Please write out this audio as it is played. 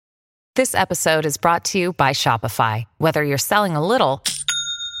This episode is brought to you by Shopify. Whether you're selling a little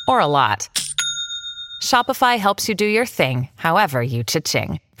or a lot, Shopify helps you do your thing, however you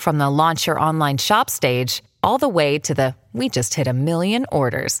cha-ching. From the launch your online shop stage, all the way to the we just hit 1 million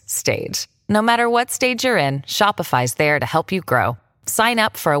orders stage. No matter what stage you're in, Shopify's there to help you grow. Sign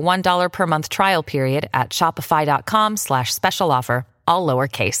up for a $1 per month trial period at shopify.com/special offer, all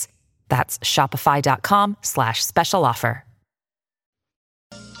lowercase. That's shopify.com/special offer.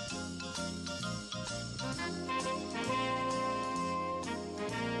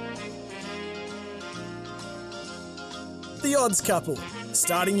 The Odds Couple,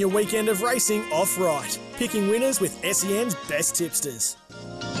 starting your weekend of racing off right, picking winners with SEN's best tipsters.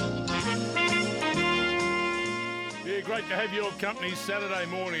 Yeah, great to have your company Saturday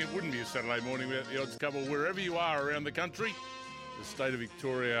morning. It wouldn't be a Saturday morning without the Odds Couple. Wherever you are around the country, the state of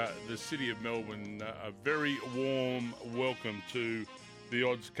Victoria, the city of Melbourne, a very warm welcome to the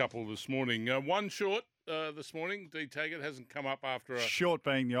Odds Couple this morning. One short this morning. D. Taggart hasn't come up after a short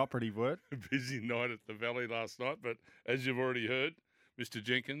being the operative word. Busy night at the Valley last night, but as you've already heard, Mr.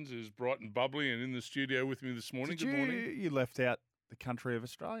 Jenkins is bright and bubbly and in the studio with me this morning. Good morning. You left out the country of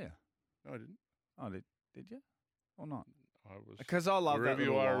Australia. No, I didn't. Oh, did you? Or not? I was. Because I love wherever that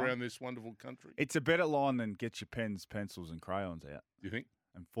you are line. around this wonderful country. It's a better line than get your pens, pencils, and crayons out. You think?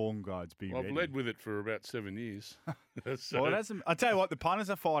 And form guides be Well, ready. I've led with it for about 7 years. Well, it hasn't. I tell you what, the punters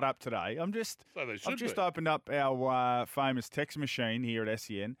are fired up today. So they should I've just be. opened up our famous text machine here at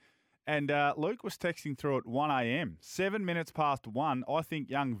SEN, and Luke was texting through at 1 a.m. 7 minutes past 1. I think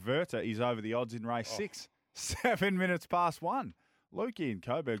young Verta is over the odds in race 6. 7 minutes past 1. Lukey and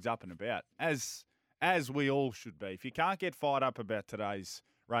Coburg's up and about, as we all should be. If you can't get fired up about today's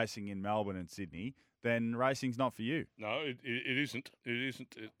racing in Melbourne and Sydney, then racing's not for you. No, it isn't. It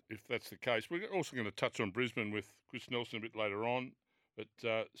isn't, if that's the case. We're also going to touch on Brisbane with Chris Nelson a bit later on. But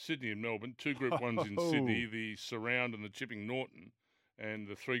Sydney and Melbourne, 2 Group 1s in Sydney, the Surround and the Chipping Norton, and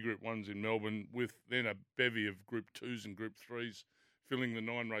the 3 Group 1s in Melbourne, with then a bevy of Group 2s and Group 3s filling the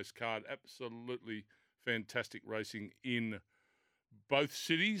 9-race card. Absolutely fantastic racing in both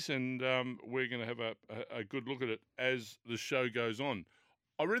cities, and we're going to have a good look at it as the show goes on.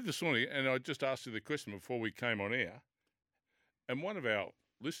 I read this morning, and I just asked you the question before we came on air, and one of our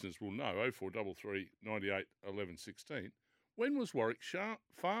listeners will know, 0433 98 11 16, when was Warwick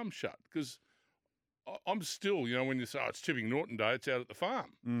Farm shut? Because I'm still, when you say, it's Chipping Norton Day, it's out at the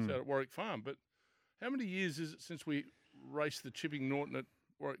farm. It's out at Warwick Farm. But how many years is it since we raced the Chipping Norton at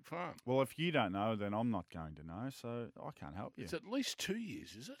Warwick Farm? Well, if you don't know, then I'm not going to know, so I can't help you. It's at least 2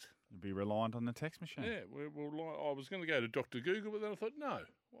 years, is it? You'll be reliant on the text machine. Yeah, I was going to go to Dr. Google, but then I thought, no,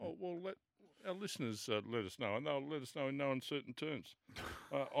 we'll let our listeners let us know, and they'll let us know in no uncertain terms.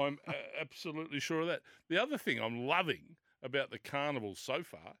 I'm absolutely sure of that. The other thing I'm loving about the carnival so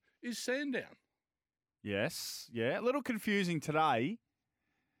far is Sandown. Yes, yeah. A little confusing today.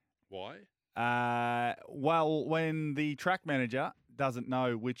 Why? Well, when the track manager doesn't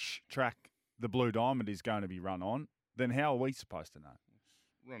know which track the Blue Diamond is going to be run on, then how are we supposed to know?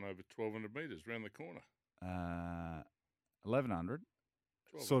 Run over 1,200 metres round the corner. 1,100.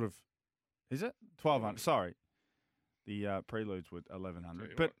 Sort of. Is it? 1,200. Sorry. The preludes were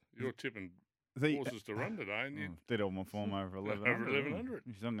 1,100. But you're tipping the horses to run today, and you did all my form over 1,100. Over 1,100.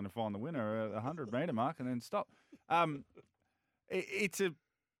 He's not going to find the winner at the 100-metre mark and then stop. It's a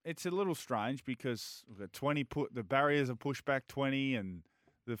little strange because we've got 20 the barriers are pushed back 20 and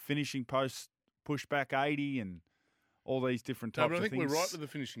the finishing posts pushed back 80 and all these different types of things. No, but I think we're right with the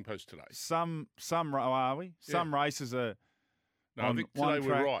finishing post today. Some are we? Yeah. Some races are no, on I think one today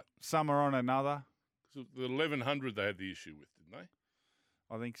track, we're right. Some are on another. So the 1,100 they had the issue with, didn't they?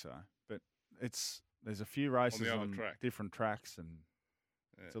 I think so. But there's a few races on different tracks and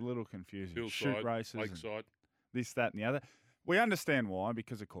it's a little confusing. Hillside, shoot races, Lakeside. This, that and the other. We understand why,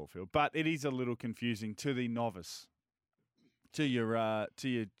 because of Caulfield, but it is a little confusing to the novice, to your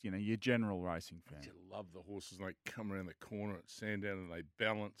your general racing fan. You love the horses, and they come around the corner at Sandown and they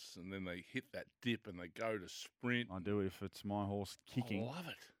balance, and then they hit that dip and they go to sprint. I do if it's my horse kicking. I love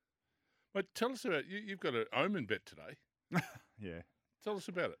it. But tell us about you've got an Omen bet today. Yeah. Tell us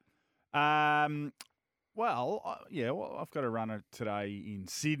about it. I've got a runner today in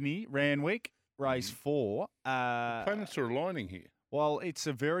Sydney, Randwick. Race 4. Planets are aligning here. Well, it's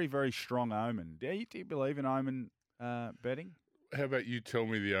a very, very strong omen. Do you believe in omen betting? How about you tell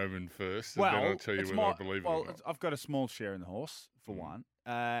me the omen first, Well, and then I'll tell you whether I believe it or not. I've got a small share in the horse, for one.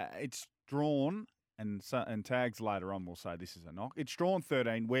 It's drawn, and tags later on will say this is a knock. It's drawn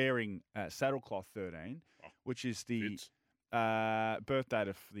 13, wearing saddlecloth 13, which is the birth date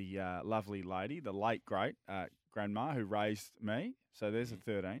of the lovely lady, the late, great grandma who raised me. So there's a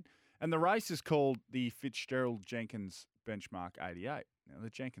 13. And the race is called the Fitzgerald Jenkins Benchmark 88. Now,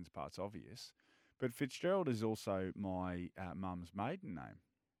 the Jenkins part's obvious, but Fitzgerald is also my mum's maiden name.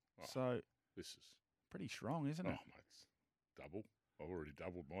 Oh, So this is pretty strong, isn't it? mate, it's double. I've already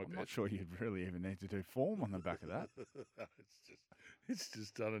doubled my I'm bet. not sure you'd really even need to do form on the back of that. it's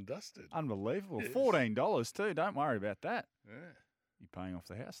just done and dusted. Unbelievable. Yes. $14 too. Don't worry about that. Yeah. You're paying off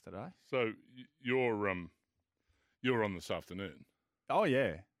the house today. So you're on this afternoon. Oh,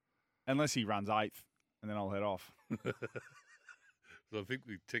 yeah. Unless he runs 8th, and then I'll head off. So I think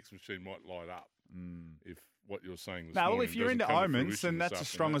the text machine might light up if what you're saying this No, morning well, if you're doesn't into come to omens, fruition then this that's as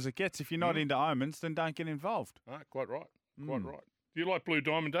strong afternoon. as it gets. If you're not into omens, then don't get involved. Ah, quite right. Quite right. Do you like Blue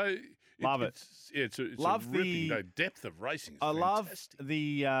Diamond Day? Love it. It's Love a ripping day. Depth of racing is I love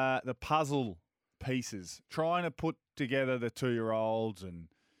fantastic. the puzzle pieces, trying to put together the 2-year-olds and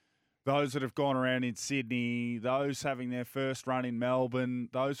those that have gone around in Sydney, those having their first run in Melbourne,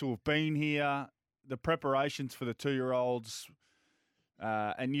 those who have been here, the preparations for the 2-year-olds.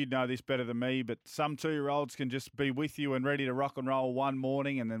 And you'd know this better than me, but some 2-year-olds can just be with you and ready to rock and roll one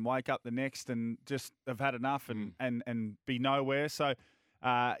morning and then wake up the next and just have had enough and be nowhere. So,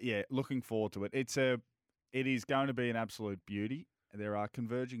 looking forward to it. It is going to be an absolute beauty. There are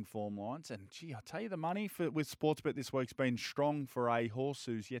converging form lines. And, gee, I'll tell you, the money with Sportsbet this week's been strong for a horse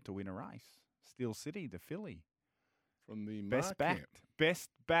who's yet to win a race. Steel City, the filly. From the Best Mark camp. Best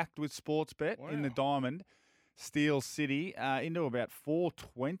backed with Sportsbet in the Diamond. Steel City into about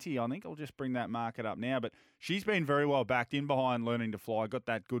 420, I think. I'll just bring that market up now. But she's been very well backed in behind Learning to Fly. Got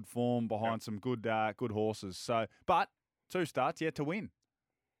that good form behind some good horses. So, but 2 starts yet to win.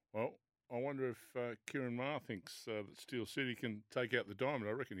 Well, I wonder if Kieran Maher thinks that Steel City can take out the Diamond.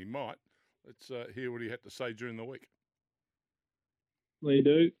 I reckon he might. Let's hear what he had to say during the week. We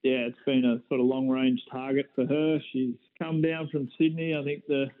do. Yeah, it's been a sort of long-range target for her. She's come down from Sydney. I think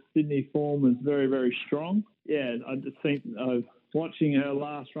the Sydney form is very, very strong. Yeah, I just think watching her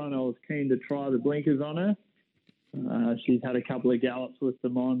last run, I was keen to try the blinkers on her. She's had a couple of gallops with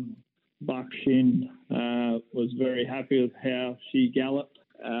them on. Buck Shin was very happy with how she galloped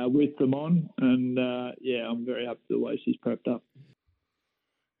with them on. And, I'm very happy with the way she's prepped up.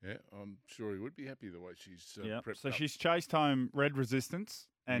 Yeah, I'm sure he would be happy the way she's prepped So up. she's chased home Red Resistance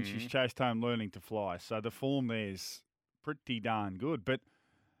and she's chased home Learning to Fly. So the form there's pretty darn good. But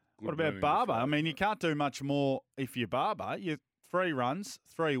what about Barber? I mean, you can't do much more if you're Barber. You 3 runs,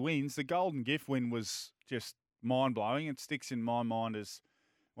 3 wins. The Golden Gift win was just mind-blowing. It sticks in my mind as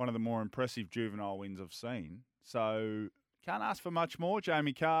one of the more impressive juvenile wins I've seen. So can't ask for much more.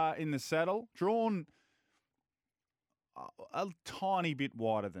 Jamie Carr in the saddle. Drawn a tiny bit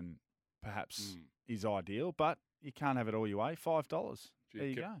wider than perhaps is ideal, but you can't have it all your way. $5. There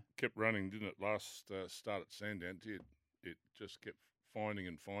you go. Kept running, didn't it? Last start at Sandown, it just kept finding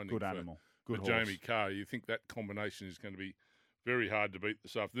and finding. Good animal. Good for horse. Jamie Carr. You think that combination is going to be very hard to beat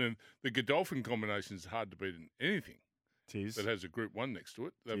this afternoon. The Godolphin combination is hard to beat in anything. It is. That has a Group 1 next to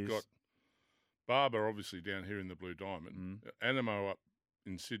it. They've got Barber obviously down here in the Blue Diamond, Animo up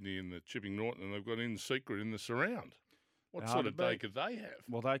in Sydney in the Chipping Norton, and they've got In Secret in the Surround. What sort of day could they have?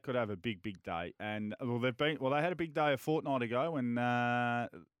 Well, they could have a big, big day, and they had a big day a fortnight ago, and I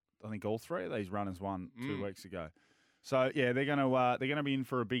think all 3 of these runners won 2 weeks ago. So yeah, they're gonna be in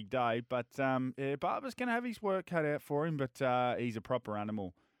for a big day, but Barber's gonna have his work cut out for him, but he's a proper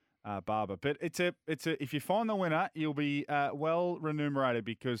animal, Barber. But it's a if you find the winner, you'll be well remunerated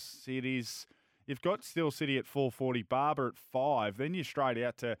because it is. You've got Steel City at 440, Barber at 5, then you're straight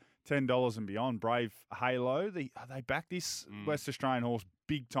out to $10 and beyond. Brave Halo, they backed this West Australian horse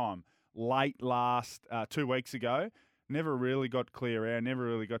big time late last 2 weeks ago. Never really got clear air, never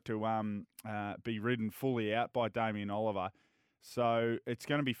really got to be ridden fully out by Damien Oliver. So it's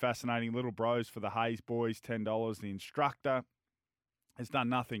going to be fascinating. Little Bros for the Hayes boys, $10. The instructor has done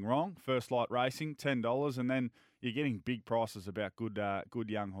nothing wrong. First Light Racing, $10, and then you're getting big prices about good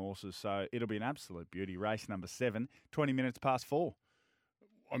young horses. So it'll be an absolute beauty. Race number 7, 20 minutes past 4.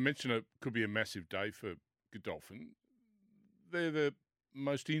 I mentioned it could be a massive day for Godolphin. They're the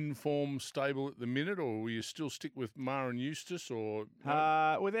most in-form stable at the minute, or will you still stick with Mar and Eustace? Or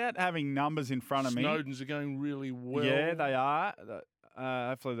without having numbers in front of me. Snowdens are going really well. Yeah, they are.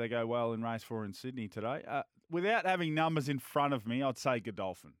 Hopefully they go well in race 4 in Sydney today. Without having numbers in front of me, I'd say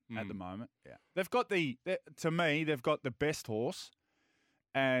Godolphin at the moment. Yeah, they've got to me, they've got the best horse,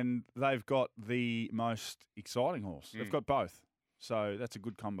 and they've got the most exciting horse. They've got both. So that's a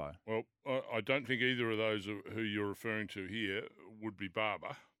good combo. Well, I don't think either of those who you're referring to here would be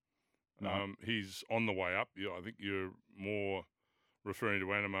Barber. No. He's on the way up. I think you're more referring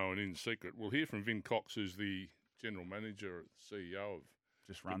to Animo and In Secret. We'll hear from Vin Cox, who's the general manager, CEO of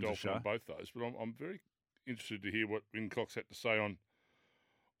Just runs the Godolphin show. on both those. But I'm very interested to hear what Wincox had to say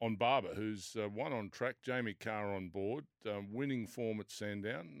on Barber, who's one on track, Jamie Carr on board, winning form at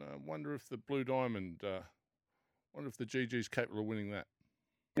Sandown. Wonder if the Blue Diamond, wonder if the GG's capable of winning that.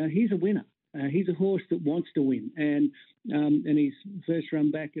 He's a winner. He's a horse that wants to win, and his first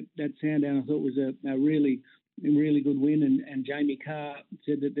run back at Sandown I thought was a really good win. And Jamie Carr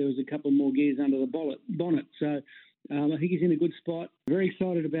said that there was a couple more gears under the bonnet. So I think he's in a good spot. Very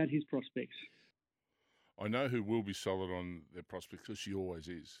excited about his prospects. I know who will be solid on their prospects because she always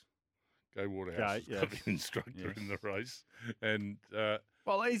is. Gay Waterhouse has got the instructor in the race. And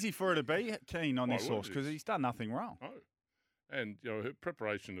well, easy for her to be keen on this horse because he's done nothing wrong. Oh. And, her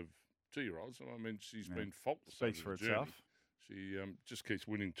preparation of 2-year-olds, I mean, she's been faultless. Speaks for itself. She just keeps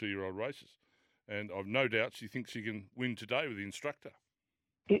winning 2-year-old races. And I've no doubt she thinks she can win today with the instructor.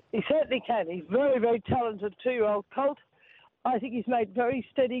 He certainly can. He's very, very talented 2-year-old colt. I think he's made very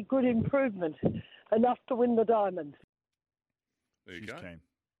steady, good improvement, enough to win the Diamond. There you She's go. keen.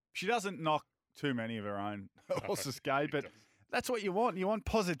 She doesn't knock too many of her own horses, Gay, but that's what you want. You want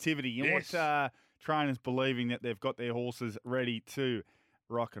positivity. You want trainers believing that they've got their horses ready to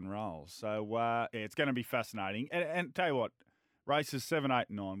rock and roll. So, it's going to be fascinating. And tell you what, races 7, 8,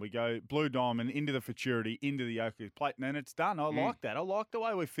 and 9, we go Blue Diamond into the Futurity, into the Oakley Plate, and then it's done. I like that. I like the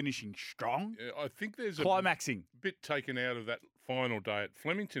way we're finishing strong. Yeah, I think there's climaxing. A bit taken out of that final day at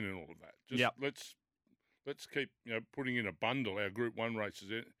Flemington and all of that. Just let's keep putting in a bundle our Group 1 races.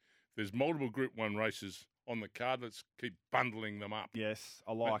 If there's multiple Group 1 races on the card, let's keep bundling them up. Yes,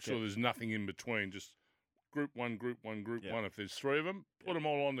 I like Make sure there's nothing in between. Just Group 1, Group 1, Group 1. If there's 3 of them, put them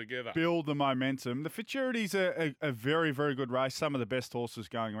all on together. Build the momentum. The Futurity's a very, very good race. Some of the best horses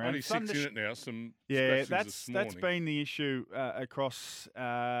going around. Only 6 in it now. Some that's been the issue across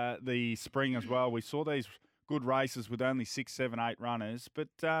the spring as well. We saw these good races with only 6, 7, 8 runners, but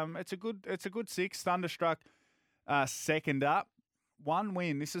it's a good 6. Thunderstruck second up, 1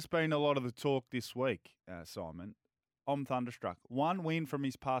 win. This has been a lot of the talk this week, Simon. On Thunderstruck, 1 win from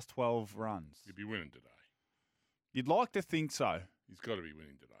his past 12 runs. He'll be winning today. You'd like to think so. He's got to be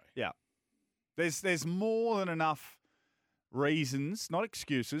winning today. Yeah. There's more than enough reasons, not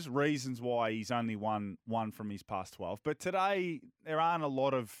excuses, reasons why he's only won 1 from his past 12. But today there aren't a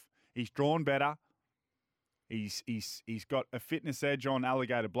lot of. He's drawn better. He's got a fitness edge on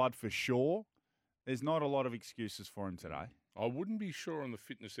Alligator Blood for sure. There's not a lot of excuses for him today. I wouldn't be sure on the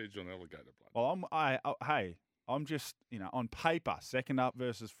fitness edge on Alligator Blood. Well, I'm just, on paper, second up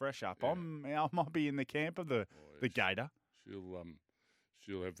versus fresh up. Yeah. I might be in the camp of the Gator.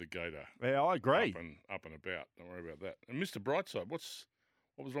 She'll have the Gator. Yeah, I agree. Up and about. Don't worry about that. And Mr. Brightside, what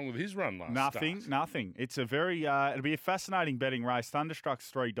was wrong with his run last Nothing. It's a very it'll be a fascinating betting race. Thunderstruck's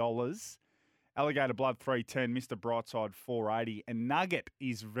 $3, Alligator Blood $3.10, Mr. Brightside $4.80, and Nugget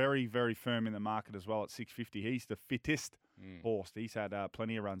is very, very firm in the market as well at $6.50. He's the fittest horse. He's had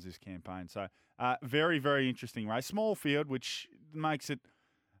plenty of runs this campaign. So very, very interesting race. Small field, which makes it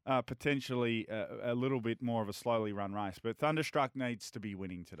potentially a little bit more of a slowly run race. But Thunderstruck needs to be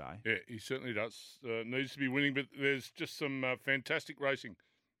winning today. Yeah, he certainly does. Needs to be winning, but there's just some fantastic racing.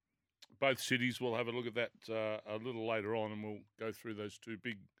 Both cities, we'll have a look at that a little later on, and we'll go through those 2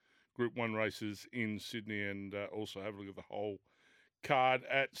 big Group 1 races in Sydney and also have a look at the whole card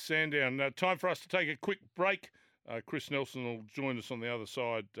at Sandown. Time for us to take a quick break. Chris Nelson will join us on the other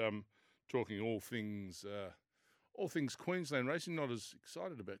side talking all things Queensland racing. Not as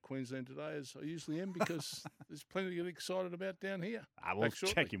excited about Queensland today as I usually am because there's plenty to get excited about down here. We'll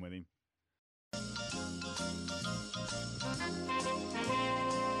check in with him.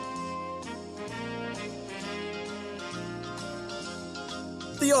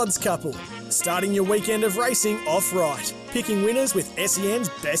 The Odds Couple, starting your weekend of racing off right, picking winners with SEN's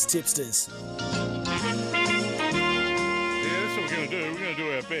best tipsters. Yeah, that's what we're going to do. We're going to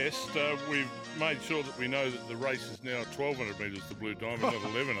do our best. We've made sure that we know that the race is now 1,200 metres to Blue Diamond, not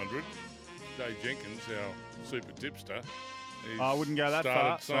 1,100. Jay Jenkins, our super tipster, I wouldn't go that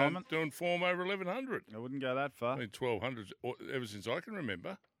far, Simon. Doing form over 1,100. I wouldn't go that far. I mean, 1,200 ever since I can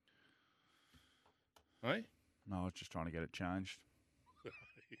remember. Hey? No, I was just trying to get it changed.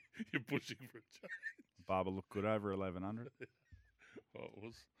 You're pushing for a change. Barber looked good over 1,100. Well,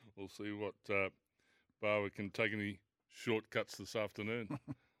 we'll see what Barber can take any shortcuts this afternoon.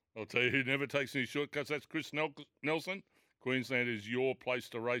 I'll tell you who never takes any shortcuts. That's Chris Nelson. Queensland is your place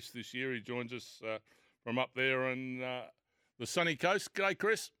to race this year. He joins us from up there on the sunny coast. G'day,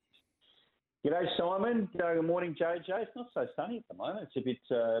 Chris. G'day, Simon. Good morning, JJ. It's not so sunny at the moment. It's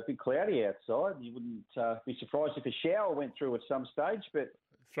a bit cloudy outside. You wouldn't be surprised if a shower went through at some stage, but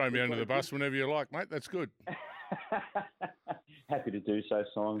throw me under the bus whenever you like, mate. That's good. Happy to do so,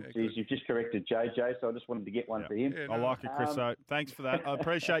 Simon. Yeah, Geez, you've just corrected JJ, so I just wanted to get one for him. Yeah, I like it, Chris. So thanks for that. I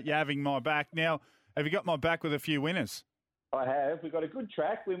appreciate you having my back. Now, have you got my back with a few winners? I have. We've got a good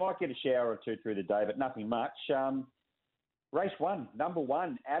track. We might get a shower or two through the day, but nothing much. Race 1, number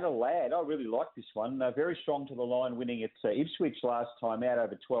 1, Adelaide. I really like this one. Very strong to the line, winning at Ipswich last time out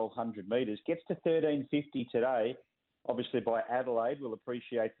over 1,200 metres. Gets to 13.50 today. Obviously, by Adelaide, we'll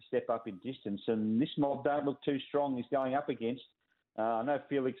appreciate the step up in distance. And this mob don't look too strong. He's going up against. I know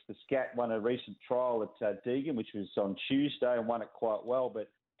Felix the Scat won a recent trial at Deegan, which was on Tuesday, and won it quite well. But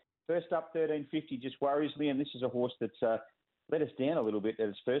first up, 13.50 just worries me. And this is a horse that's let us down a little bit at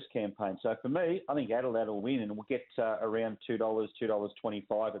its first campaign. So for me, I think Adelaide will win, and we'll get around $2,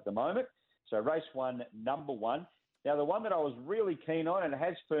 $2.25 at the moment. So race 1, number 1. Now, the one that I was really keen on, and it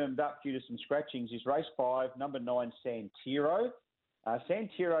has firmed up due to some scratchings, is race 5, number 9, Santiro.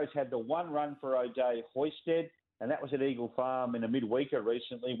 Santiro's had the one run for O'Day Hoisted, and that was at Eagle Farm in a midweeker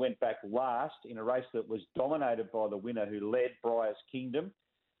recently. Went back last in a race that was dominated by the winner who led, Briar's Kingdom.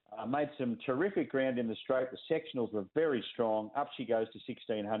 Made some terrific ground in the straight. The sectionals were very strong. Up she goes to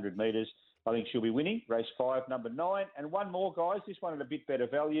 1,600 metres. I think she'll be winning. Race 5, number 9. And one more, guys. This one at a bit better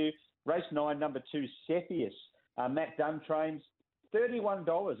value. Race 9, number 2, Cepheus. Matt Dunn trains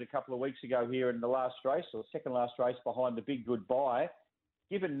 $31 a couple of weeks ago here in the last race, or second last race behind the Big Goodbye.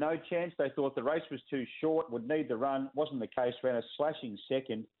 Given no chance, they thought the race was too short, would need the run. Wasn't the case. Ran a slashing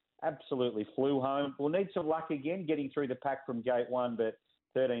second. Absolutely flew home. We'll need some luck again getting through the pack from gate 1, but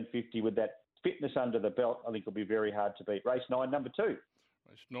 13.50 with that fitness under the belt, I think will be very hard to beat. Race 9, number 2. Race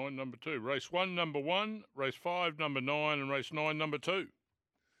 9, number 2. Race 1, number 1. Race 5, number 9. And race 9, number 2.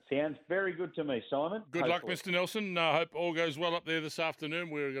 Sounds very good to me, Simon. Good luck, Mr. Nelson. Hope all goes well up there this afternoon.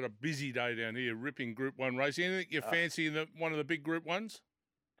 We've got a busy day down here, ripping Group 1 racing. Anything you fancy in one of the big Group 1s?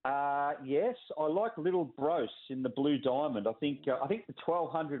 Yes, I like Little Brose in the Blue Diamond. I think the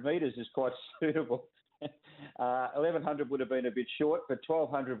 1,200 metres is quite suitable. 1,100 would have been a bit short, but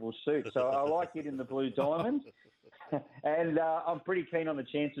 1,200 will suit. So I like it in the Blue Diamond. And I'm pretty keen on the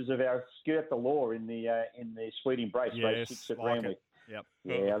chances of our Skirt the Law in the Sweet Embrace race 6 at Ramwick. Yep.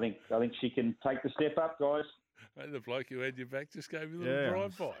 Yeah, I think she can take the step up, guys. Hey, the bloke who had your back just gave you a little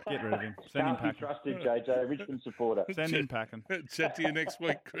drive-by. Get rid of him. Send him Can't be packing. trusted, JJ. Richmond supporter. Send him packing. Chat to you next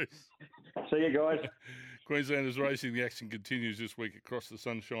week, Chris. See you guys. Queenslanders racing. The action continues this week across the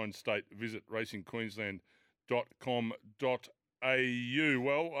Sunshine State. Visit racingqueensland.com.au.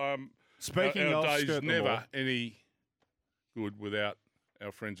 Well, Speaking our of day's Skirt the never Law. any good without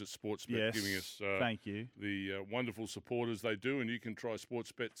our friends at Sportsbet giving us thank you. the wonderful supporters they do. And you can try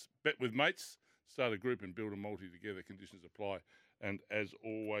Sportsbet's Bet with Mates. Start a group and build a multi together. Conditions apply. And as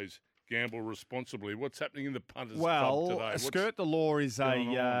always, gamble responsibly. What's happening in the Punters Club today? Well, Skirt the Law is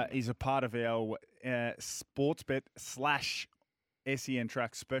a part of our Sportsbet / SEN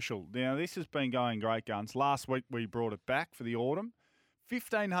Track special. Now, this has been going great guns. Last week, we brought it back for the autumn.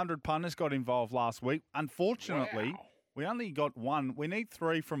 1,500 punters got involved last week. Unfortunately, we only got one. We need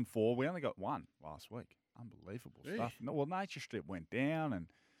 3 from 4. We only got 1 last week. Unbelievable stuff. No, well, Nature Strip went down and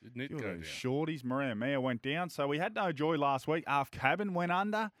didn't it go down? Shorties, Maria Mia went down. So we had no joy last week. Half Cabin went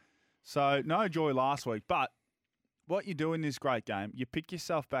under. So no joy last week. But what you do in this great game, you pick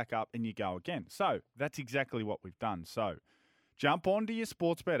yourself back up and you go again. So that's exactly what we've done. So jump onto your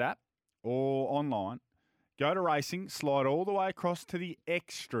Sportsbet app or online. Go to racing, slide all the way across to the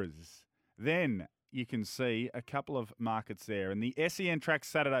extras. Then you can see a couple of markets there. And the SEN Track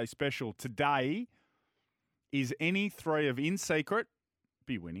Saturday special today is any 3 of In Secret,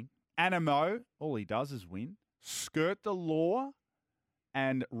 be winning. Animo, all he does is win. Skirt the Law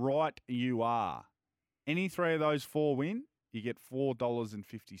and Right You Are. Any 3 of those 4 win, you get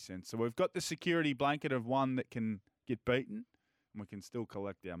 $4.50. So we've got the security blanket of one that can get beaten, and we can still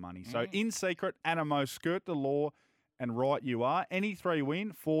collect our money. So In Secret, Animo, Skirt the Law, and Right You Are. Any 3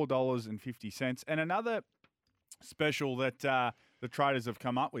 win, $4.50. And another special that the traders have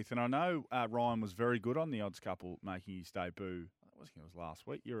come up with, and I know Ryan was very good on the odds couple making his debut. I think it was last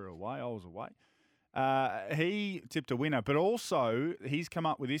week. You were away. I was away. He tipped a winner, but also he's come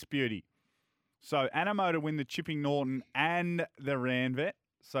up with this beauty. So Animo to win the Chipping Norton and the Ranvet.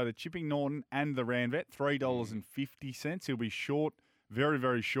 So the Chipping Norton and the Ranvet, $3.50. He'll be short, very,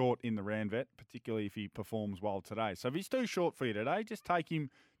 very short in the Ranvet, particularly if he performs well today. So if he's too short for you today, just take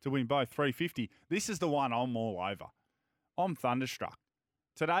him to win both $3.50. This is the one I'm all over. I'm thunderstruck.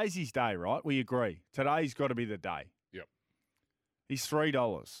 Today's his day, right? We agree. Today's got to be the day. Yep. He's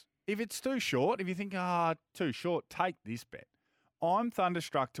 $3. If it's too short, if you think, too short, take this bet. I'm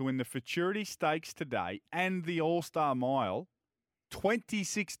thunderstruck to win the Futurity Stakes today and the All-Star Mile,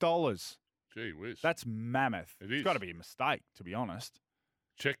 $26. Gee whiz. That's mammoth. It It's is. got to be a mistake, to be honest.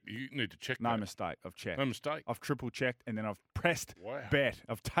 Check. You need to check No that. mistake. I've checked. No mistake. I've triple checked and then I've pressed Wow. bet.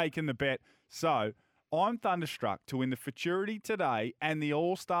 I've taken the bet. So I'm thunderstruck to win the Futurity today and the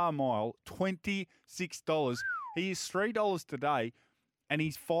All-Star Mile, $26. He is $3 today and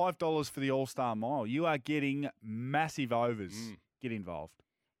he's $5 for the All-Star Mile. You are getting massive overs. Get involved.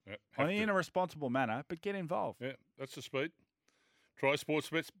 Yeah, In a responsible manner, but get involved. Yeah, that's the speed. Try sports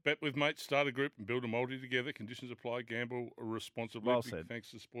bets, bet with mates, start a group and build a multi together. Conditions apply. Gamble responsibly. Well Big said.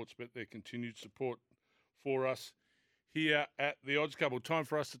 thanks to Sportsbet, their continued support for us here at the Odds Couple. Time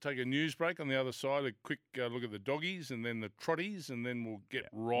for us to take a news break. On the other side, a quick look at the doggies and then the trotties, and then we'll get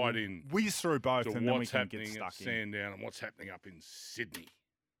right in Whiz through both to and then we what's can get happening at stuck in. Sandown and what's happening up in Sydney.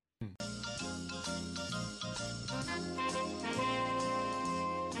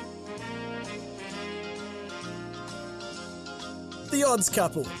 The Odds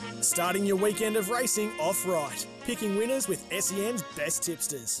Couple, starting your weekend of racing off right. Picking winners with SEN's best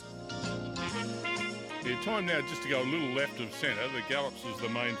tipsters. Yeah, time now just to go a little left of centre. The Gallops is the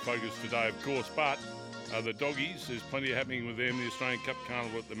main focus today, of course, but the doggies, there's plenty happening with them. The Australian Cup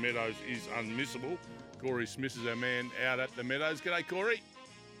Carnival at the Meadows is unmissable. Corey Smith is our man out at the Meadows. G'day, Corey.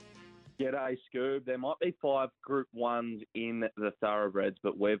 G'day, Scoob. There might be 5 Group 1s in the thoroughbreds,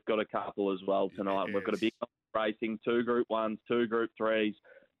 but we've got a couple as well tonight. Yes. We've got a big racing, 2 Group 1s, 2 Group 3s,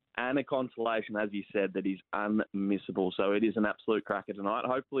 and a consolation, as you said, that is unmissable. So it is an absolute cracker tonight.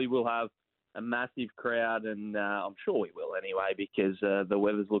 Hopefully we'll have a massive crowd, and I'm sure we will anyway, because the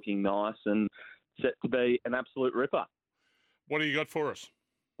weather's looking nice and set to be an absolute ripper. What do you got for us?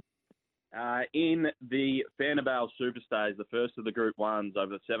 In the Fanabale Superstays, the first of the Group 1s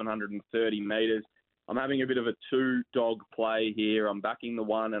over the 730 metres, I'm having a bit of a 2-dog play here. I'm backing the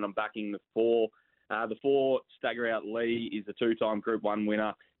 1 and I'm backing the 4. The 4, Stagger Out Lee, is a 2-time Group 1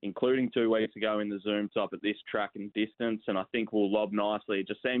 winner, including 2 weeks ago in the Zoom Top at this track and distance, and I think will lob nicely. It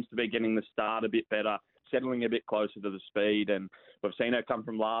just seems to be getting the start a bit better, settling a bit closer to the speed, and we've seen her come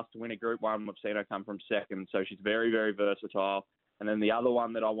from last to win a Group 1. We've seen her come from second, so she's very, very versatile. And then the other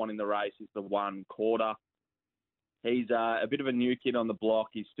one that I want in the race is the 1 Quarter. He's a bit of a new kid on the block.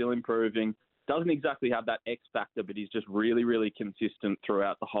 He's still improving. Doesn't exactly have that X factor, but he's just really, really consistent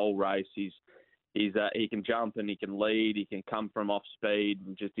throughout the whole race. He can jump and he can lead. He can come from off speed.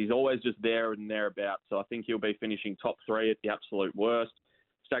 And he's always just there and thereabouts. So I think he'll be finishing top 3 at the absolute worst.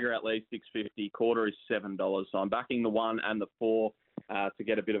 Stagger Out Lead $6.50. Quarter is $7. So I'm backing the 1 and the 4 to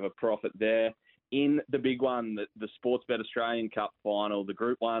get a bit of a profit there. In the big one, the Sportsbet Australian Cup final, the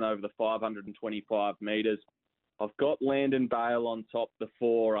Group 1 over the 525 metres, I've got Landon Bale on top, the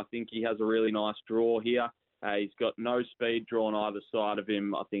 4. I think he has a really nice draw here. He's got no speed drawn either side of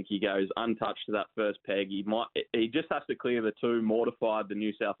him. I think he goes untouched to that first peg. He just has to clear the 2, Mortified, the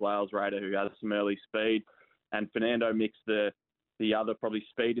New South Wales Raider, who has some early speed, and Fernando Mix, the other probably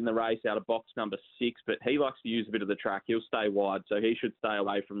speed in the race out of box number 6, but he likes to use a bit of the track. He'll stay wide, so he should stay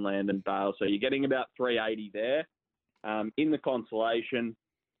away from Landon Bale. So you're getting about 380 there. In the consolation,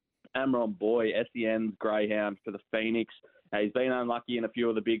 Amron Boy, SEN's greyhound for the Phoenix. He's been unlucky in a few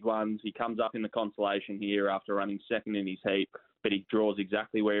of the big ones. He comes up in the consolation here after running second in his heat, but he draws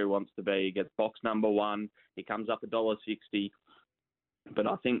exactly where he wants to be. He gets box number 1. He comes up $1.60. But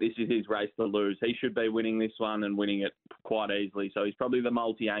I think this is his race to lose. He should be winning this one and winning it quite easily. So he's probably the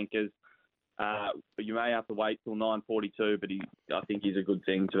multi-anchors. But you may have to wait till 9:42, but I think he's a good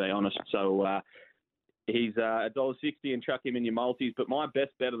thing, to be honest. So he's $1.60 and chuck him in your multis. But my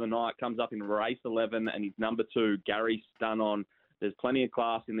best bet of the night comes up in race 11, and he's number 2, Gary Stunnon. There's plenty of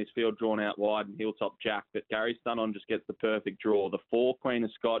class in this field drawn out wide and Hilltop Jack, but Gary Stunnon just gets the perfect draw. The 4, Queen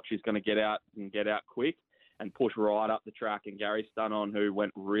of Scotch, is going to get out quick and push right up the track. And Gary Stunnon, who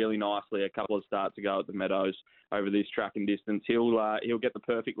went really nicely a couple of starts ago at the Meadows over this track and distance, he'll get the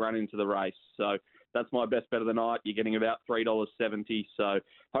perfect run into the race. So that's my best bet of the night. You're getting about $3.70. So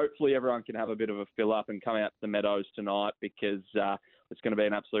hopefully everyone can have a bit of a fill up and come out to the Meadows tonight, because it's going to be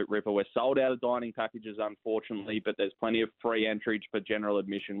an absolute ripper. We're sold out of dining packages, unfortunately, but there's plenty of free entry for general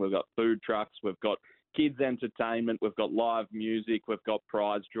admission. We've got food trucks, we've got kids entertainment, we've got live music, we've got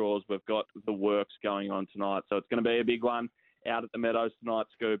prize draws, we've got the works going on tonight. So it's going to be a big one out at the Meadows tonight,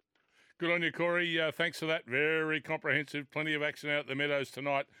 Scoop. Good on you, Corey. Thanks for that. Very comprehensive. Plenty of action out at the Meadows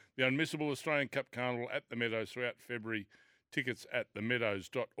tonight. The unmissable Australian Cup Carnival at the Meadows throughout February. Tickets at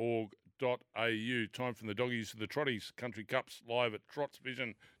themeadows.org.au. Time from the doggies to the trotties. Country Cups live at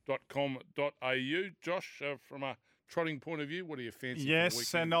trotsvision.com.au. Josh, from a trotting point of view, what do you fancy?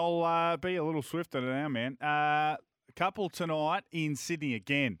 Yes, and I'll be a little swifter now, man. A couple tonight in Sydney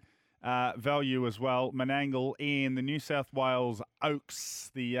again. Value as well. Menangle in the New South Wales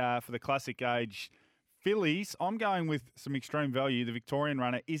Oaks, for the classic age fillies. I'm going with some extreme value. The Victorian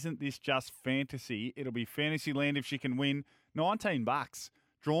runner. Isn't this just fantasy? It'll be fantasy land if she can win. $19.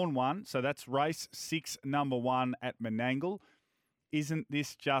 Drawn 1. So that's race 6, number 1 at Menangle. Isn't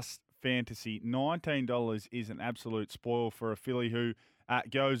this just fantasy? $19 is an absolute spoil for a filly who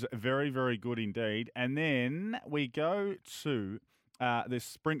goes very, very good indeed. And then we go to the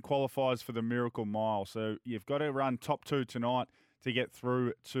sprint qualifiers for the Miracle Mile. So you've got to run top 2 tonight to get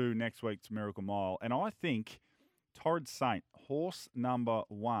through to next week's Miracle Mile. And I think Torrid Saint, horse number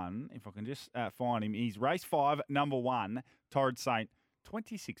 1, if I can just find him, he's race 5, number 1, Torrid Saint,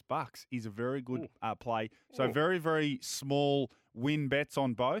 $26 is a very good play. So very, very small win bets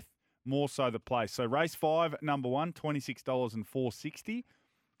on both, more so the place. So race 5, number 1, $26 and $4.60.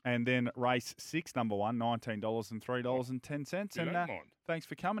 And then race 6, number 1, $19 and $3.10. And thanks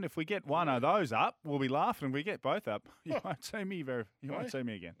for coming. If we get one of those up, we'll be laughing. If we get both up, you won't see me won't see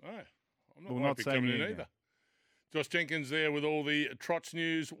me again. No, I'm We'll not see me either. Josh Jenkins there with all the Trots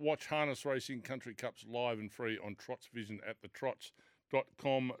news. Watch Harness Racing Country Cups live and free on Trots Vision at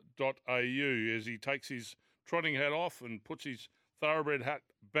thetrots.com.au as he takes his trotting hat off and puts his thoroughbred hat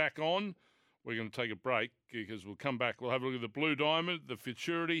back on. We're going to take a break because we'll come back. We'll have a look at the Blue Diamond, the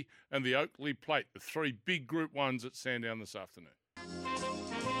Futurity and the Oakley Plate, the 3 big Group 1s at Sandown this afternoon.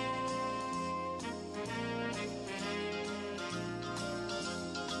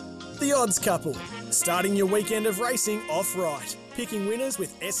 The Odds Couple, starting your weekend of racing off right, picking winners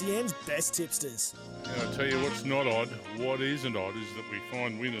with SEN's best tipsters. Now, I'll tell you what's not odd. What isn't odd is that we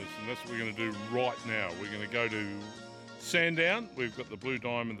find winners, and that's what we're going to do right now. We're going to go to Sandown. We've got the Blue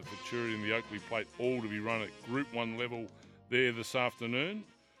Diamond, the Futurity and the Oakley Plate all to be run at Group 1 level there this afternoon.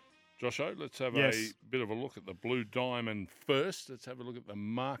 Josho, let's have a bit of a look at the Blue Diamond first. Let's have a look at the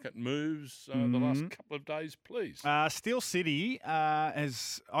market moves the last couple of days, please. Steel City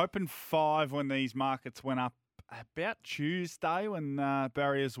has opened 5 when these markets went up about Tuesday when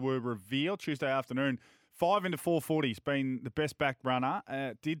barriers were revealed. Tuesday afternoon, 5 into 440 has been the best back runner.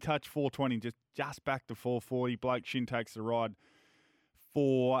 Did touch 420, just back to 440. Blake Shin takes the ride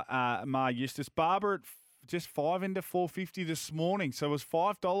for Mar Eustace. Barber at just 5 into 450 this morning. So it was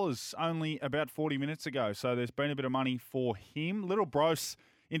 $5 only about 40 minutes ago. So there's been a bit of money for him. Little Brose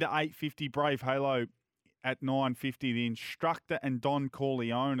into 850. Brave Halo at 950. The Instructor and Don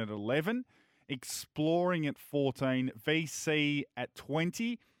Corleone at 11. Exploring at 14. VC at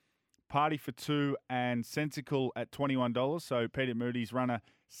 20. Party for 2 and Sensical at $21. So Peter Moody's runner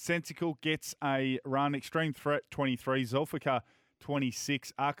Sensical gets a run. Extreme Threat 23. Zulfiqar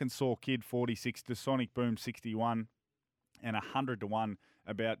 26. Arkansas Kid 46. Dasonic Boom 61. And 100-1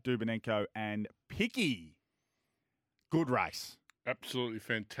 about Dubonenko and Picky. Good race. Absolutely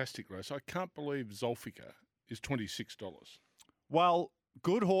fantastic race. I can't believe Zulfiqar is $26. Well,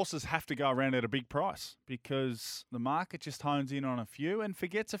 good horses have to go around at a big price because the market just hones in on a few and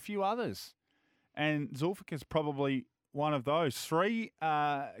forgets a few others. And Zulfiqar's probably one of those. 3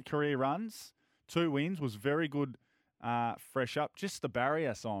 career runs, 2 wins, was very good fresh up. Just the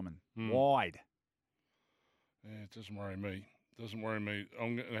barrier, Simon, wide. Yeah, it doesn't worry me. Doesn't worry me.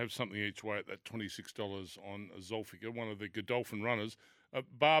 I'm going to have something each way at that $26 on Zulfiqar, one of the Godolphin runners.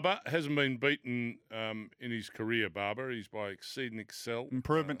 Barber hasn't been beaten in his career, Barber. He's by Exceed and Excel.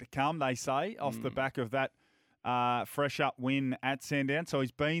 Improvement to come, they say, off the back of that fresh up win at Sandown. So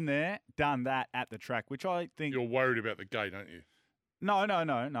he's been there, done that at the track, which I think... You're worried about the gate, aren't you? No.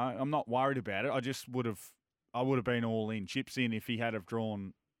 I'm not worried about it. I just would have been all in, chips in, if he had have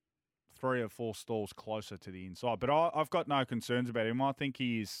drawn 3 or 4 stalls closer to the inside. But I've got no concerns about him. I think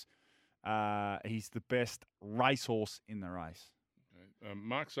he's the best racehorse in the race. Okay.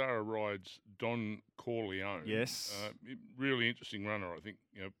 Mark Zara rides Don Corleone. Yes. Really interesting runner, I think.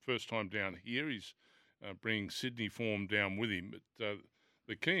 First time down here. He's bringing Sydney form down with him. But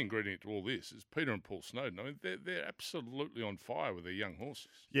the key ingredient to all this is Peter and Paul Snowden. I mean, they're absolutely on fire with their young horses.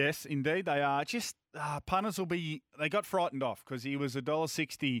 Yes, indeed they are. Just punters they got frightened off because he was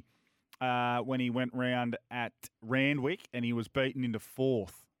 $1.60 when he went round at Randwick and he was beaten into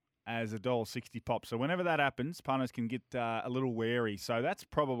 4th as $1.60 pop. So whenever that happens, punters can get a little wary. So that's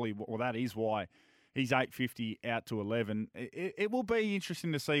probably, that is why he's $8.50 out to 11. It will be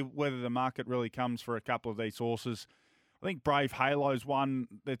interesting to see whether the market really comes for a couple of these horses. I think Brave Halo's one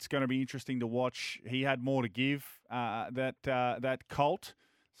that's going to be interesting to watch. He had more to give. That Colt,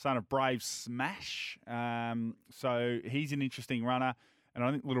 son of Brave Smash. So he's an interesting runner. And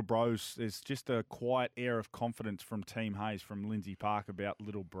I think Little Bros, there's just a quiet air of confidence from Team Hayes, from Lindsay Park, about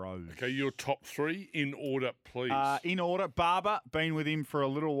Little Bros. Okay, your top three in order, please. In order, Barber, been with him for a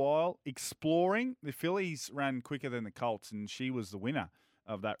little while. Exploring, the fillies ran quicker than the Colts, and she was the winner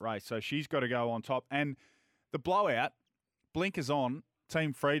of that race. So she's got to go on top. And the blowout, blinkers on,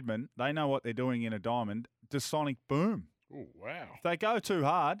 Team Friedman, they know what they're doing in a diamond. Dasonic Boom. Oh, wow. If they go too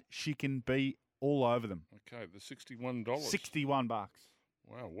hard, she can be all over them. Okay, the $61. $61.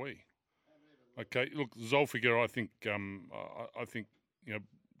 Wow, Okay, look, Zolfiger, I think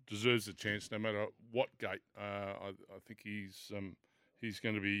deserves a chance no matter what gate. I think he's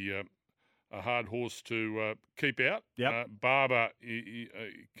going to be a hard horse to keep out. Yep. Barber, you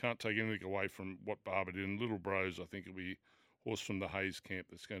can't take anything away from what Barber did. And Little Bros, I think, will be a horse from the Hayes camp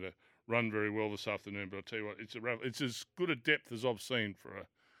that's going to run very well this afternoon. But I'll tell you what, it's as good a depth as I've seen for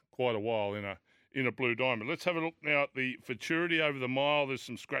quite a while in a blue diamond. Let's have a look now at the futurity over the mile. There's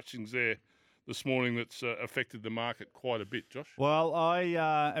some scratchings there this morning that's affected the market quite a bit, Josh. Well, I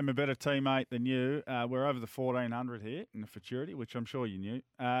am a better teammate than you. We're over the 1,400 here in the futurity, which I'm sure you knew.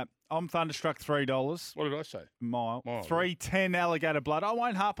 I'm Thunderstruck $3. What did I say? Mile. Mile, 310 Alligator Blood. I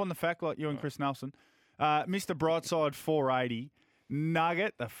won't harp on the fact like you and Chris Nelson. Mr. Brightside $480.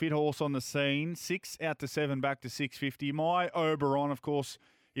 Nugget, the fit horse on the scene. 6 out to 7 back to $650. My Oberon, of course.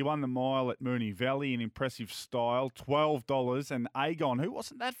 He won the mile at Moonee Valley in impressive style, $12. And Agon, who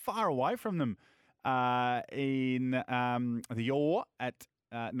wasn't that far away from them in the Ore at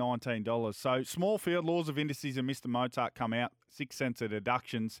 $19. So small field, Laws of Indices and Mr. Mozart come out, 6 cents of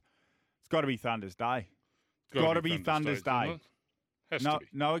deductions. It's got to be Thunder's Day. It's got to be Thunder's Day. Has to be.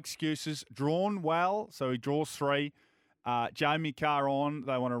 No excuses. Drawn well, so he draws 3. Jamie Carr on.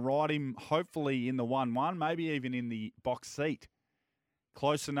 They want to ride him hopefully in the 1-1, maybe even in the box seat.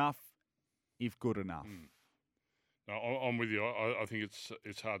 Close enough, if good enough. No, I'm with you. I think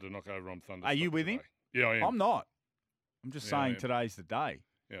it's hard to knock over on Thunder. Are you with him? Yeah, I am. I'm not. I'm just saying today's the day.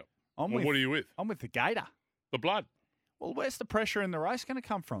 Yeah. What are you with? I'm with the Gator. The Blood. Well, where's the pressure in the race going to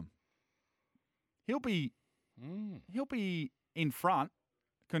come from? He'll be in front,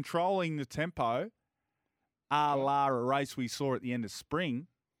 controlling the tempo, a la a race we saw at the end of spring.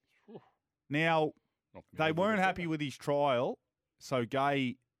 Now, they weren't happy with his trial. So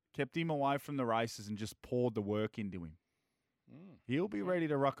Gay kept him away from the races and just poured the work into him. He'll be ready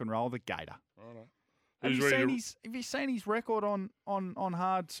to rock and roll, the Gator. Right. Have you seen his record on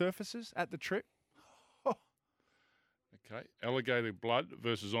hard surfaces at the trip? Okay, Alligator Blood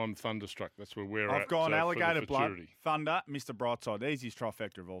versus I'm Thunderstruck. That's where we're at. I've gone Alligator Blood, Thunder, Mr. Brightside. The easiest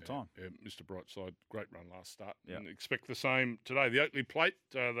trifecta of all time. Yeah, Mr. Brightside, great run last start. Yep. And expect the same today. The Oakley Plate,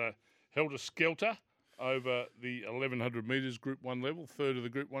 the Helter Skelter. Over the 1,100 metres Group 1 level, third of the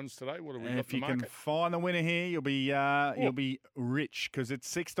Group 1s today. What have we got if to you market? can find the winner here, you'll be rich because it's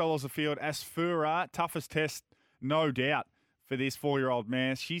 $6 a field. Asfura, toughest test, no doubt, for this 4-year-old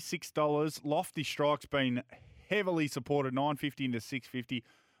mare. She's $6. Lofty Strike's been heavily supported, $9.50 into $6.50.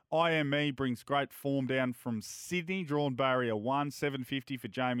 IME brings great form down from Sydney, drawn barrier 1, $7.50 for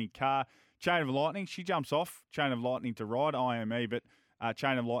Jamie Carr. Chain of Lightning, she jumps off Chain of Lightning to ride IME, but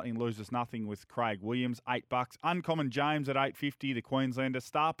Chain of Lightning loses nothing with Craig Williams, $8. Uncommon James at $8.50, the Queenslander.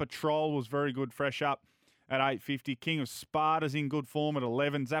 Star Patrol was very good, fresh up at $8.50. King of Sparta's in good form at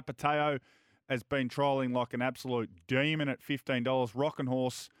 $11. Zapateo has been trolling like an absolute demon at $15. Rockin'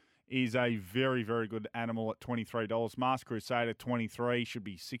 Horse is a very, very good animal at $23. Masked Crusader, $23, should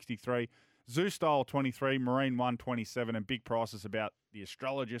be $63. Zoo Style, $23. Marine 127, and big prices about the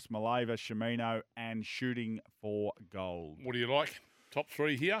Astrologist, Malava, Shimino, and Shooting for Gold. What do you like? Top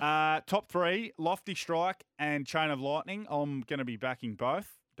 3 here? Top 3, Lofty Strike and Chain of Lightning. I'm going to be backing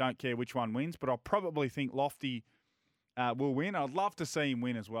both. Don't care which one wins, but I probably think Lofty will win. I'd love to see him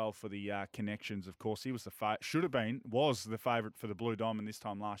win as well for the connections. Of course, he was the was the favourite for the Blue Diamond this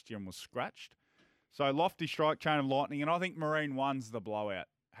time last year and was scratched. So Lofty Strike, Chain of Lightning, and I think Marine 1's the blowout.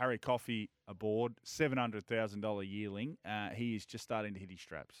 Harry Coffey aboard, $700,000 yearling. He is just starting to hit his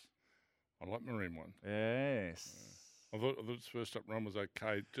straps. I like Marine 1. Yes. Yeah. I thought its first up run was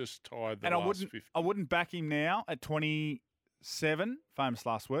okay. Just tied the and last 50. I wouldn't back him now at 27, famous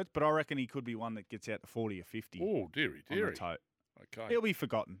last words, but I reckon he could be one that gets out to 40 or 50. Oh, dearie. On the tote. Okay. He'll be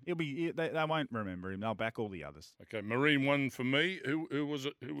forgotten. They won't remember him. They'll back all the others. Okay, Marine 1 for me. Who was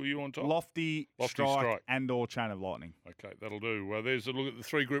it? Who were you on top? Lofty Strike and or Chain of Lightning. Okay, that'll do. Well, there's a look at the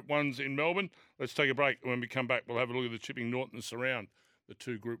 3 Group 1s in Melbourne. Let's take a break. When we come back, we'll have a look at the Chipping Norton Surround, the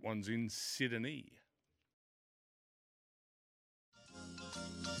 2 Group 1s in Sydney.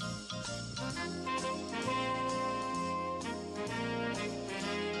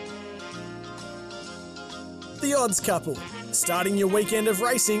 The Odds Couple, starting your weekend of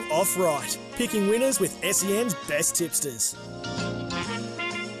racing off right, picking winners with SEN's best tipsters.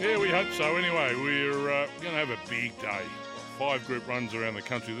 Yeah, we hope so. Anyway, we're going to have a big day. 5 group runs around the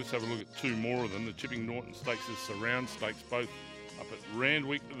country. Let's have a look at 2 more of them. The Chipping Norton Stakes, the Surround Stakes, both up at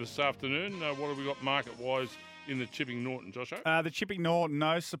Randwick this afternoon. What have we got market-wise in the Chipping Norton, Josho? The Chipping Norton,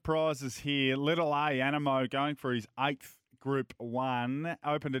 no surprises here. Little A, Animo, going for his 8th Group 1.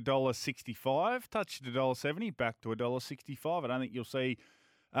 Opened $1.65, touched $1.70, back to $1.65. I don't think you'll see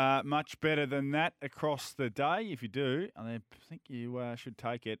much better than that across the day. If you do, I think you should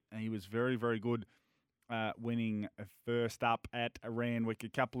take it. He was very, very good winning first up at Randwick a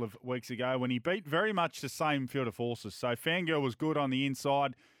couple of weeks ago when he beat very much the same field of horses. So Fangirl was good on the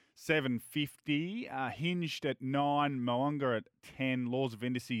inside, $7.50. Hinged at 9, Moonga at 10. Laws of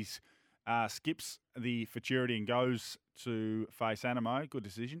Indices skips the futurity and goes to face Animo. Good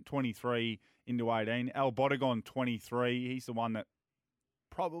decision. 23 into 18. Al Bodegon, 23. He's the one that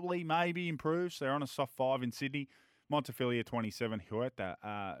probably maybe improves. They're on a soft 5 in Sydney. Montefilia, 27. Huerta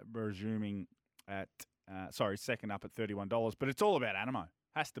resuming at, second up at $31. But it's all about Animo.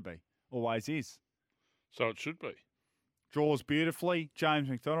 Has to be. Always is. So it should be. Draws beautifully. James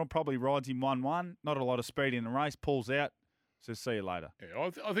McDonald probably rides him 1-1. Not a lot of speed in the race. Pulls out. So see you later.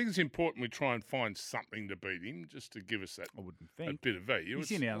 Yeah, I think it's important we try and find something to beat him, just to give us that. I wouldn't think. A bit of value. He's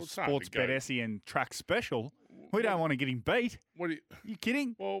in our Sports Bet SEN track special. We don't want to get him beat. What are you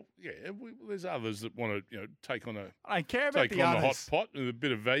kidding? Well, yeah, there's others that want to, take on I don't care about the hot pot with a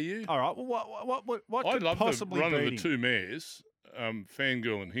bit of value. All right. Well, what I could love possibly the run of beat the him? 2 mares,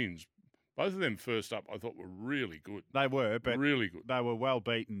 Fangirl and Hinge. Both of them first up, I thought were really good. They were, but really good. They were well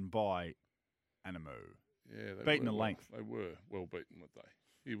beaten by Animo. Yeah, they beaten were the length. They were well beaten, weren't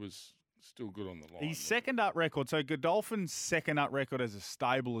they? He was still good on the line. His second up record, so Godolphin's second up record as a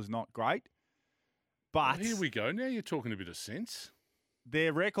stable is not great. But here we go. Now you're talking a bit of sense.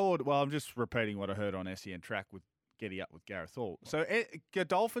 Their record, well, I'm just repeating what I heard on SEN Track with Getty Up with Gareth Hall. So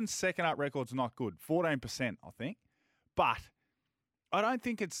Godolphin's second up record's not good, 14%, I think. But I don't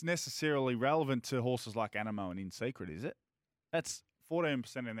think it's necessarily relevant to horses like Animo and In Secret, is it? That's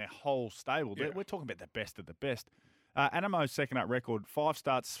 14% in their whole stable. Yeah. We're talking about the best of the best. Animo's second up record, 5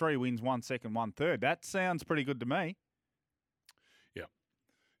 starts, 3 wins, 1 second, 1 third. That sounds pretty good to me. Yeah.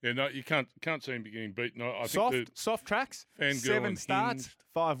 Yeah, no, you can't see him getting beaten. I think soft tracks, 7 starts,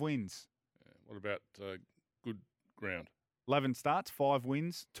 5 wins. Yeah. What about good ground? 11 starts, 5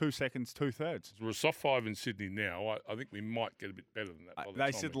 wins, 2 seconds, 2 thirds. So we're a soft 5 in Sydney now. I think we might get a bit better than that.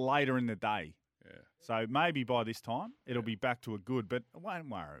 They said later in the day. Yeah. So maybe by this time it'll be back to a good, but won't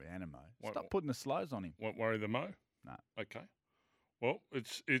worry, Animo. Stop putting the slows on him. Won't worry the Mo? No. Okay. Well,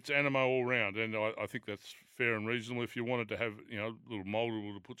 it's Animo all round, and I think that's fair and reasonable. If you wanted to have a little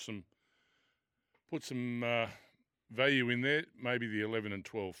multiple to put some value in there, maybe the 11 and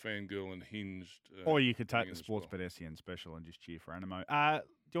 12 Fangirl and Hinged. Or you could take the Sports Bet SEN special and just cheer for Animo. Do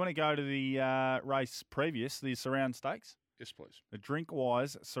you want to go to the race previous, the Surround Stakes? Yes, please. The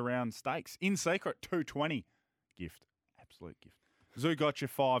Drinkwise Surround Stakes. In Secret, $2.20. Gift. Absolute gift. Zoo got you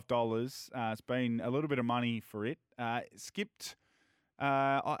 $5. It's been a little bit of money for it. Skipped.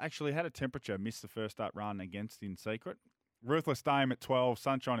 I actually had a temperature. Missed the first up run against In Secret. Ruthless Dame at 12.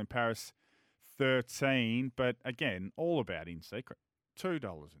 Sunshine in Paris, 13. But again, all about In Secret.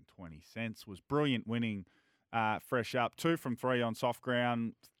 $2.20. Was brilliant winning fresh up. 2 from 3 on soft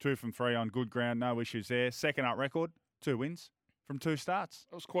ground. 2 from 3 on good ground. No issues there. Second up record. 2 wins from 2 starts.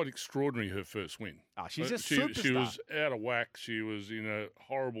 That was quite extraordinary, her first win. She's a superstar. She was out of whack. She was in a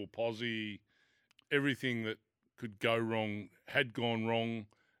horrible posse. Everything that could go wrong had gone wrong.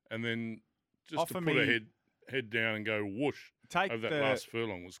 And then just to put her head down and go whoosh over that last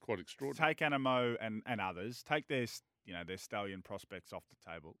furlong was quite extraordinary. Take Animo and others. Take their stallion prospects off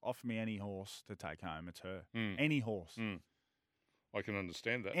the table. Offer me any horse to take home. It's her. Any horse. I can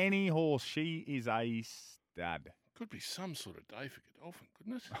understand that. Any horse. She is a stud. Could be some sort of day for Godolphin,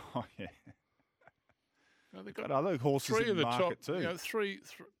 couldn't it? Oh, yeah. No, they've got other horses in the market too.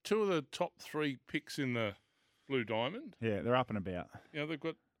 2 of the top 3 picks in the Blue Diamond. Yeah, they're up and about. They've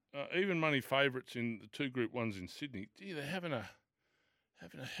got even money favourites in the 2 Group 1s in Sydney. Gee, they're having a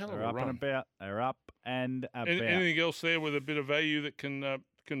hell of a run. They're up and about. They're up and about. Anything else there with a bit of value that can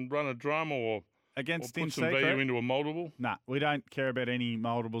run a drum or against put some value into a multiple? Nah, we don't care about any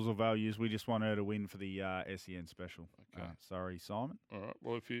multiples or values. We just want her to win for the SEN special. Okay. Sorry, Simon. All right.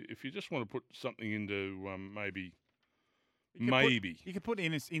 Well, if you just want to put something into maybe. You could put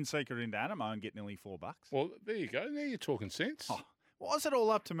in Secret into Animo and get nearly $4. Well, there you go. Now you're talking sense. Oh, why is it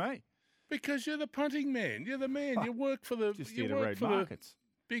all up to me? Because you're the punting man. You're the man. You work for the just here to read markets.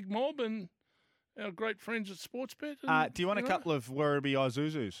 Big mob, and our great friends at Sportsbet. Do you want a couple of Werribee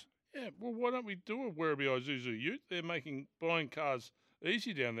Isuzus? Yeah, well, why don't we do a Werribee Isuzu Ute? They're buying cars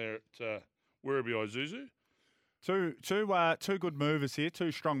easy down there at Werribee Isuzu. Two good movers here,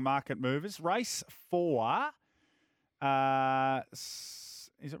 two strong market movers. Race 4.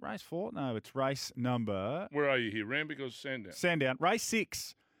 Is it race 4? No, it's race number... Where are you here, Randwick or Sandown? Sandown. Race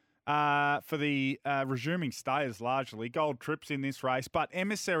 6 for the resuming stayers largely. Gold Trips in this race, but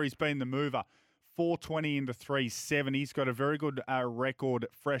Emissary's been the mover. 420 into 370. He's got a very good record,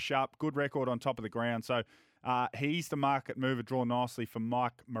 fresh up, good record on top of the ground. So he's the market mover, drawn nicely for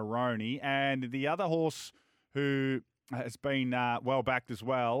Mike Maroney. And the other horse who has been well backed as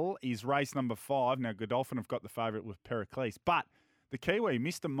well is race number 5. Now, Godolphin have got the favourite with Pericles, but the Kiwi,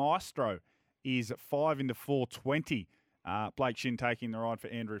 Mr. Maestro, is 5 into 420. Blake Shin taking the ride for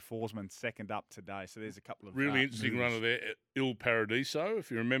Andrew Forsman, second up today. So there's a couple of really interesting runner there, Il Paradiso. If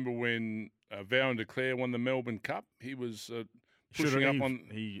you remember when Vow and Declare won the Melbourne Cup, he was pushing up on.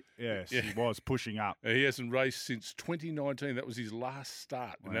 He was pushing up. He hasn't raced since 2019. That was his last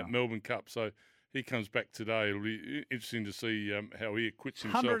start in that Melbourne Cup. So he comes back today. It'll be interesting to see how he acquits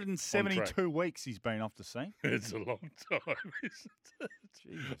himself. 172 weeks he's been off the scene. It's a long time, isn't it?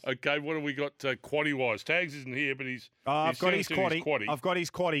 Jesus. Okay, what have we got quaddie-wise? Tags isn't here, but I've got his quaddie. I've got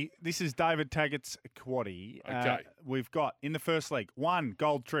his quaddie. This is David Taggart's quaddie. Okay. We've got, in the first leg, 1,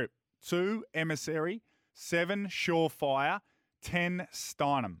 Gold Trip, 2, Emissary, 7, Surefire, 10,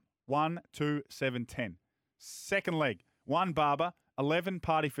 Steinem. 1, 2, 7, 10. Second leg, 1, Barber, 11,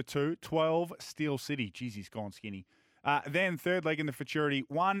 Party for 2, 12, Steel City. Jeez, he's gone skinny. Then third leg in the futurity,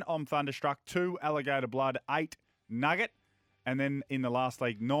 1, I'm Thunderstruck, 2, Alligator Blood, 8, Nugget. And then in the last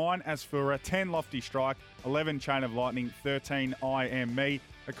leg, 9, Asfura, 10, Lofty Strike, 11, Chain of Lightning, 13, I Am Me.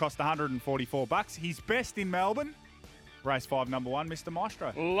 It cost $144. He's best in Melbourne. Race 5, number 1, Mr.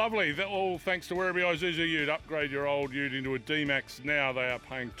 Maestro. Lovely. That all thanks to Werribee Isuzu Ute. Upgrade your old Ute into a D-Max now. They are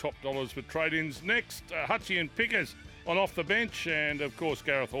paying top dollars for trade-ins. Next, Hutchie and Pickers on Off the Bench. And, of course,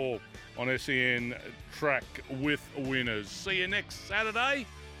 Gareth Hall on SEN Track with Winners. See you next Saturday.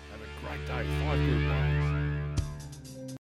 Have a great day. 5 Group 1.